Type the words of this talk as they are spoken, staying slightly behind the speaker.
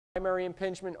Primary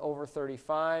impingement over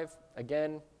 35.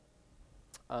 Again,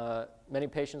 many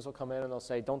patients will come in and they'll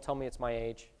say, don't tell me it's my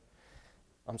age.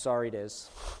 I'm sorry, it is.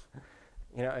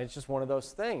 You know, it's just one of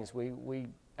those things.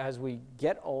 As we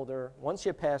get older, once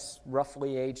you pass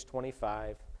roughly age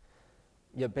 25,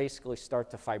 you basically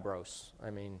start to fibrose. I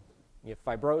mean, you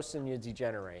fibrose and you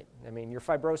degenerate. I mean, you're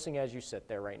fibrosing as you sit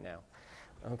there right now,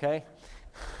 okay?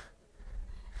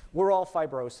 We're all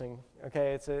fibrosing,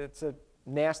 okay? It's a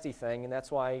nasty thing, and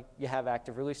that's why you have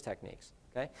active release techniques,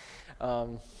 okay?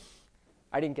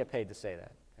 I didn't get paid to say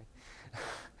that.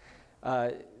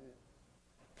 Okay?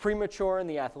 Premature in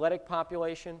the athletic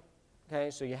population,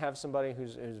 okay? So you have somebody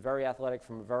who's very athletic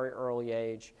from a very early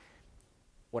age.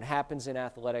 What happens in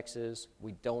athletics is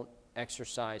we don't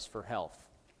exercise for health,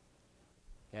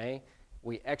 okay?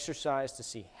 We exercise to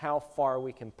see how far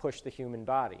we can push the human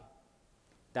body.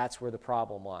 That's where the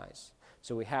problem lies.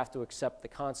 So we have to accept the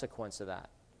consequence of that.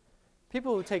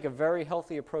 People who take a very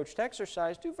healthy approach to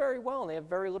exercise do very well, and they have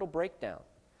very little breakdown.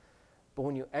 But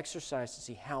when you exercise to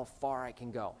see how far I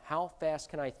can go, how fast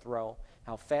can I throw,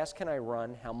 how fast can I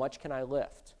run, how much can I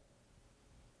lift,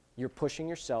 you're pushing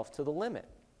yourself to the limit.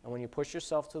 And when you push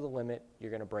yourself to the limit,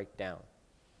 you're going to break down.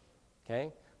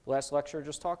 Okay? The last lecture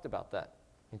just talked about that.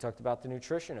 He talked about the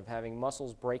nutrition of having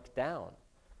muscles break down.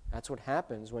 That's what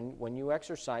happens when you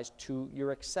exercise to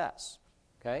your excess.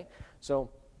 Okay? So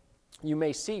you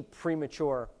may see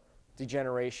premature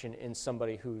degeneration in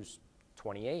somebody who's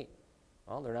 28.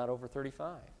 Well, they're not over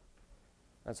 35.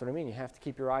 That's what I mean. You have to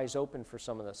keep your eyes open for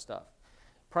some of this stuff.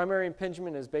 Primary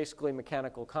impingement is basically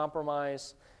mechanical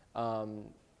compromise.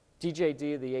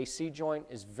 DJD, the AC joint,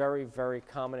 is very, very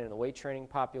common in the weight training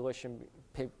population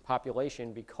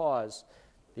because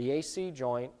the AC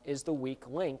joint is the weak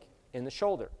link in the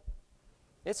shoulder.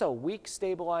 It's a weak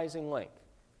stabilizing link.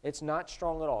 It's not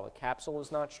strong at all. The capsule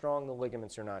is not strong. The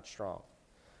ligaments are not strong.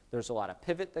 There's a lot of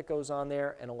pivot that goes on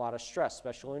there and a lot of stress,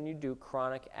 especially when you do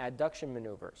chronic adduction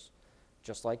maneuvers,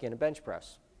 just like in a bench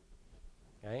press.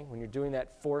 Okay? When you're doing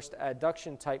that forced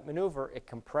adduction type maneuver, it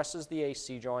compresses the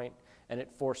AC joint and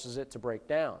it forces it to break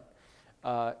down.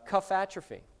 Cuff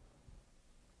atrophy.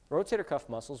 Rotator cuff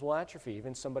muscles will atrophy,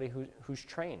 even somebody who's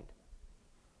trained.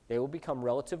 They will become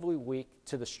relatively weak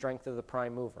to the strength of the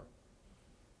prime mover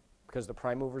because the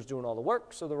prime mover is doing all the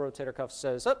work, so the rotator cuff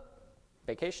says, up,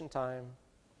 vacation time.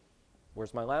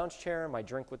 Where's my lounge chair and my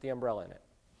drink with the umbrella in it?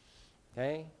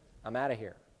 Okay? I'm out of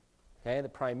here. Okay? The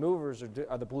prime movers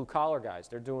are the blue-collar guys.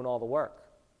 They're doing all the work.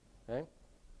 Okay?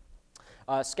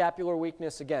 Scapular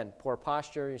weakness, again, poor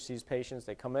posture. You see these patients,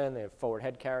 they come in, they have forward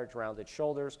head carriage, rounded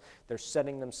shoulders. They're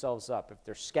setting themselves up. If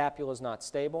their scapula is not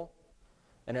stable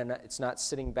and then it's not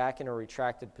sitting back in a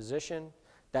retracted position,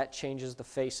 that changes the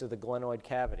face of the glenoid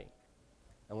cavity.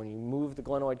 And when you move the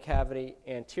glenoid cavity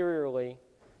anteriorly,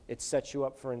 it sets you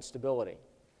up for instability.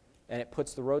 And it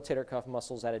puts the rotator cuff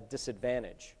muscles at a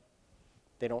disadvantage.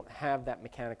 They don't have that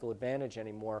mechanical advantage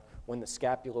anymore when the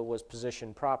scapula was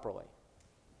positioned properly.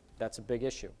 That's a big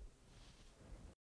issue.